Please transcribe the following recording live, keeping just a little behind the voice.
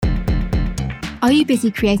Are you busy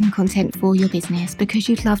creating content for your business because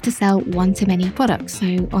you'd love to sell one-to-many products, so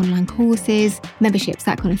online courses, memberships,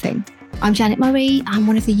 that kind of thing? I'm Janet Murray. I'm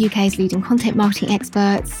one of the UK's leading content marketing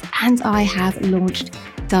experts, and I have launched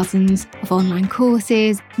dozens of online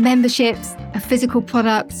courses, memberships, physical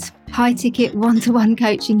products, high-ticket one-to-one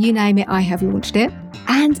coaching, you name it, I have launched it.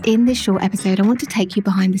 And in this short episode, I want to take you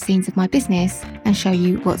behind the scenes of my business and show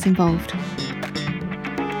you what's involved.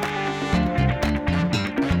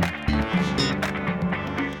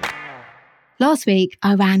 Last week,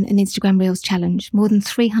 I ran an Instagram Reels challenge. More than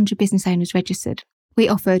 300 business owners registered. We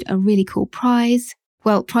offered a really cool prize.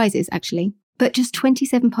 Well, prizes actually. But just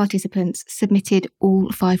 27 participants submitted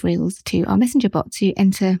all 5 reels to our messenger bot to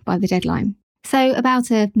enter by the deadline. So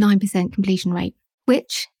about a 9% completion rate,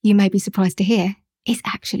 which you may be surprised to hear is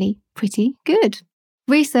actually pretty good.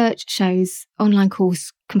 Research shows online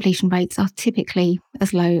course completion rates are typically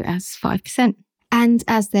as low as 5%. And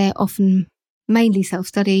as they're often mainly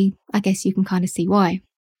self-study, I guess you can kind of see why.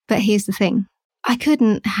 But here's the thing. I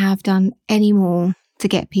couldn't have done any more to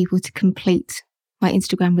get people to complete my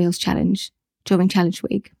Instagram Reels challenge during challenge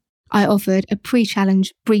week. I offered a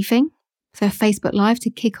pre-challenge briefing, so a Facebook Live to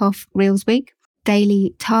kick off Reels week,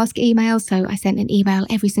 daily task emails, so I sent an email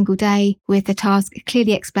every single day with the task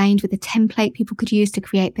clearly explained with a template people could use to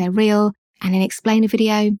create their reel, and an explainer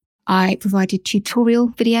video. I provided tutorial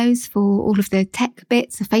videos for all of the tech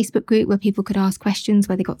bits, a Facebook group where people could ask questions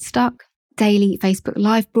where they got stuck, daily Facebook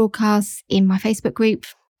Live broadcasts in my Facebook group,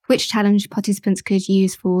 which challenge participants could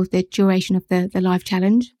use for the duration of the live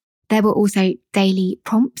challenge. There were also daily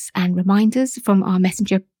prompts and reminders from our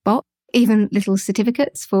messenger bot, even little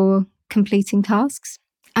certificates for completing tasks,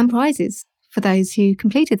 and prizes for those who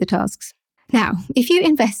completed the tasks. Now, if you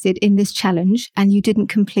invested in this challenge and you didn't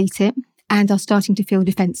complete it, and are starting to feel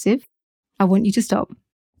defensive, I want you to stop.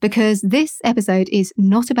 Because this episode is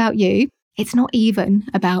not about you. It's not even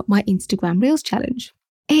about my Instagram Reels challenge.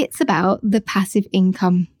 It's about the passive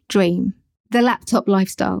income dream, the laptop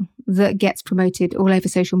lifestyle that gets promoted all over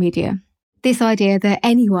social media. This idea that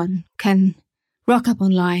anyone can rock up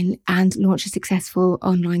online and launch a successful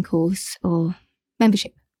online course or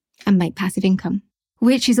membership and make passive income,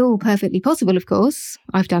 which is all perfectly possible, of course.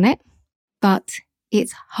 I've done it, but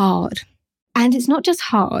it's hard. And it's not just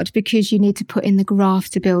hard because you need to put in the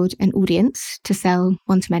graft to build an audience to sell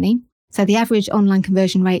one-to-many. So the average online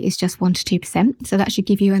conversion rate is just 1% to 2%. So that should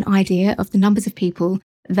give you an idea of the numbers of people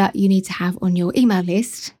that you need to have on your email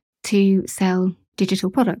list to sell digital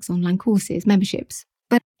products, online courses, memberships.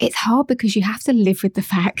 But it's hard because you have to live with the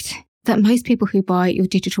fact that most people who buy your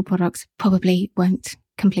digital products probably won't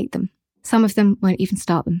complete them. Some of them won't even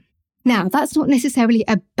start them. Now, that's not necessarily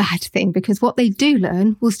a bad thing because what they do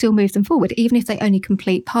learn will still move them forward. Even if they only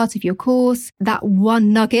complete part of your course, that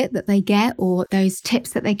one nugget that they get or those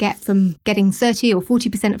tips that they get from getting 30 or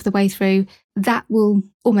 40% of the way through, that will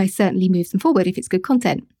almost certainly move them forward if it's good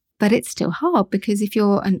content. But it's still hard because if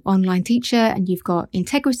you're an online teacher and you've got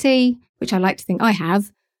integrity, which I like to think I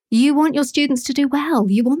have, you want your students to do well.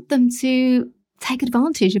 You want them to take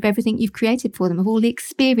advantage of everything you've created for them, of all the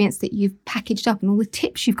experience that you've packaged up and all the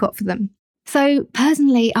tips you've got for them. So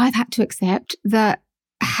personally, I've had to accept that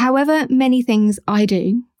however many things I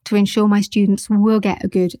do to ensure my students will get a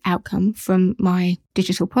good outcome from my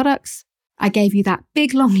digital products, I gave you that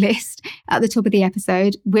big long list at the top of the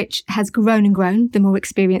episode, which has grown and grown. The more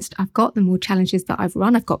experienced I've got, the more challenges that I've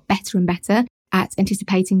run, I've got better and better at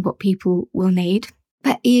anticipating what people will need.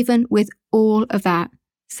 But even with all of that,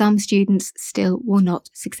 some students still will not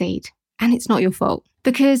succeed. And it's not your fault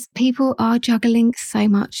because people are juggling so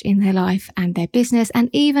much in their life and their business, and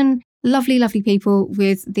even lovely, lovely people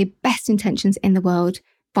with the best intentions in the world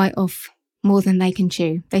bite off more than they can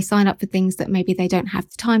chew. They sign up for things that maybe they don't have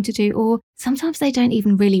the time to do, or sometimes they don't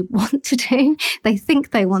even really want to do. They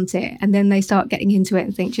think they want it, and then they start getting into it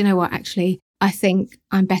and think, do you know what, actually, I think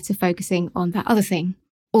I'm better focusing on that other thing,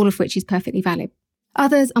 all of which is perfectly valid.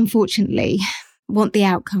 Others, unfortunately, want the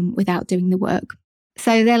outcome without doing the work.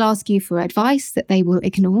 So they'll ask you for advice that they will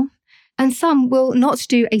ignore. And some will not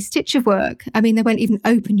do a stitch of work. I mean, they won't even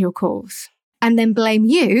open your course and then blame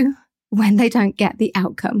you when they don't get the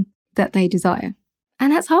outcome that they desire.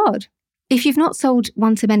 And that's hard. If you've not sold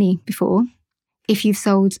one-to-many before, if you've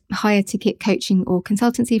sold higher ticket coaching or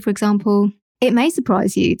consultancy, for example, it may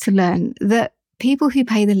surprise you to learn that people who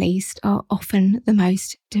pay the least are often the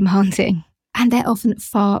most demanding. And they're often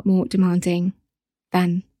far more demanding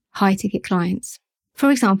than high ticket clients.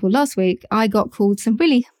 For example, last week, I got called some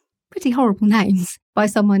really pretty horrible names by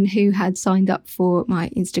someone who had signed up for my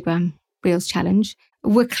Instagram Reels challenge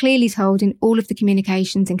were clearly told in all of the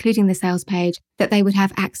communications, including the sales page, that they would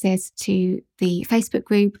have access to the Facebook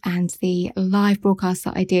group and the live broadcasts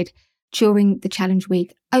that I did during the challenge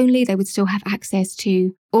week only. They would still have access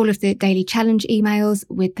to all of the daily challenge emails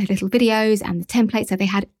with the little videos and the templates. So they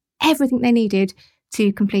had everything they needed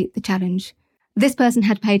to complete the challenge. This person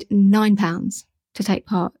had paid £9 to take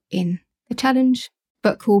part in the challenge,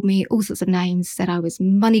 but called me all sorts of names, said I was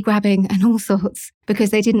money grabbing and all sorts because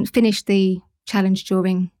they didn't finish the challenge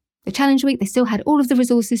during the challenge week. They still had all of the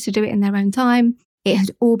resources to do it in their own time. It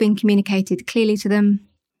had all been communicated clearly to them,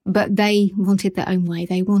 but they wanted their own way.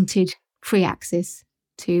 They wanted free access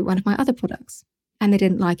to one of my other products, and they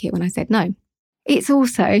didn't like it when I said no. It's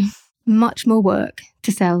also much more work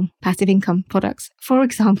to sell passive income products. For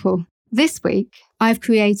example, this week, I've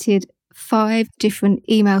created 5 different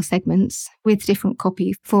email segments with different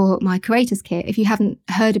copy for my Creators Kit. If you haven't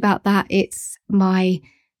heard about that, it's my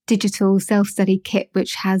digital self-study kit,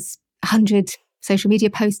 which has 100 social media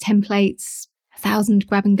post templates, 1,000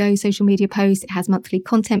 grab-and-go social media posts. It has monthly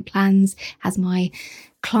content plans, has my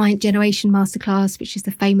client generation masterclass, which is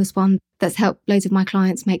the famous one that's helped loads of my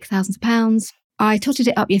clients make thousands of pounds. I totted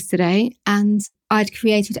it up yesterday and I'd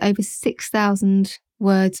created over 6,000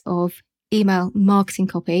 words of email marketing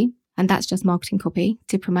copy, and that's just marketing copy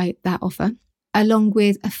to promote that offer, along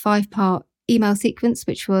with a 5-part email sequence,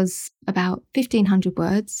 which was about 1,500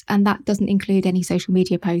 words, and that doesn't include any social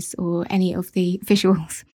media posts or any of the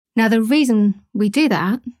visuals. Now, the reason we do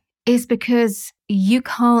that is because you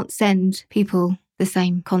can't send people the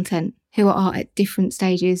same content who are at different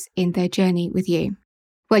stages in their journey with you.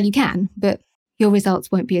 Well, you can, but your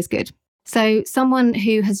results won't be as good. So someone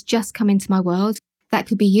who has just come into my world, that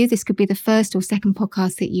could be you. This could be the first or second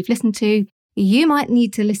podcast that you've listened to. You might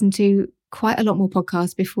need to listen to quite a lot more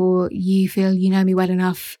podcasts before you feel you know me well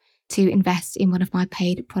enough to invest in one of my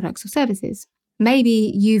paid products or services.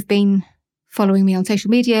 Maybe you've been following me on social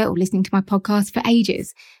media or listening to my podcast for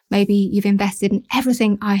ages. Maybe you've invested in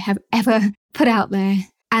everything I have ever put out there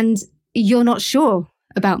and you're not sure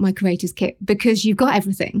about my Creators Kit because you've got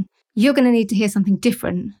everything. You're going to need to hear something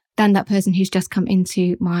different than that person who's just come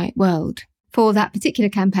into my world. For that particular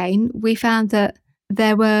campaign, we found that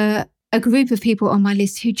there were a group of people on my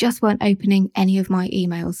list who just weren't opening any of my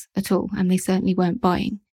emails at all, and they certainly weren't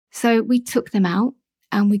buying. So we took them out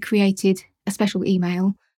and we created a special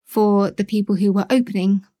email for the people who were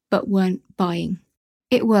opening but weren't buying.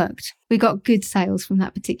 It worked. We got good sales from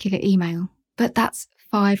that particular email, but that's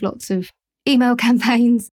 5 lots of email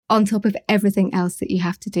campaigns on top of everything else that you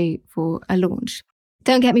have to do for a launch.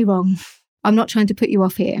 Don't get me wrong. I'm not trying to put you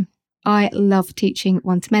off here. I love teaching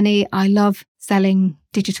one-to-many. I love selling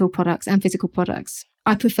digital products and physical products.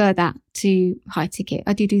 I prefer that to high ticket.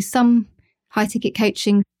 I do some high ticket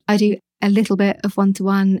coaching. I do a little bit of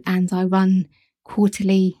one-to-one, and I run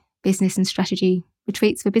quarterly business and strategy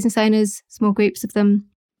retreats for business owners, small groups of them.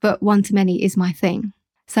 But one-to-many is my thing.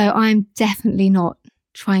 So I'm definitely not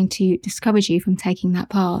trying to discourage you from taking that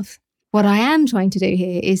path. What I am trying to do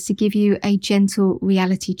here is to give you a gentle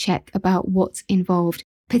reality check about what's involved,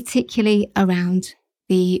 particularly around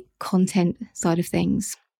the content side of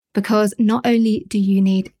things. Because not only do you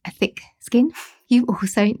need a thick skin, you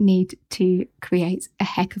also need to create a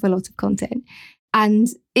heck of a lot of content. And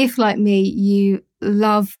if, like me, you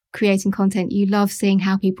love creating content, you love seeing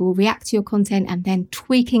how people react to your content and then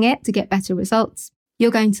tweaking it to get better results,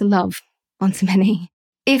 you're going to love one-to-many.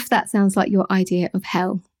 If that sounds like your idea of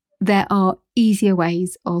hell, there are easier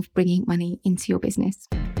ways of bringing money into your business.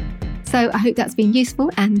 So I hope that's been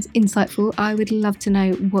useful and insightful. I would love to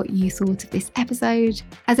know what you thought of this episode.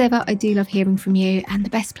 As ever, I do love hearing from you, and the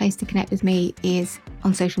best place to connect with me is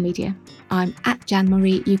on social media. I'm at Jan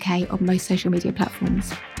Marie UK on most social media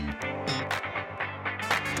platforms.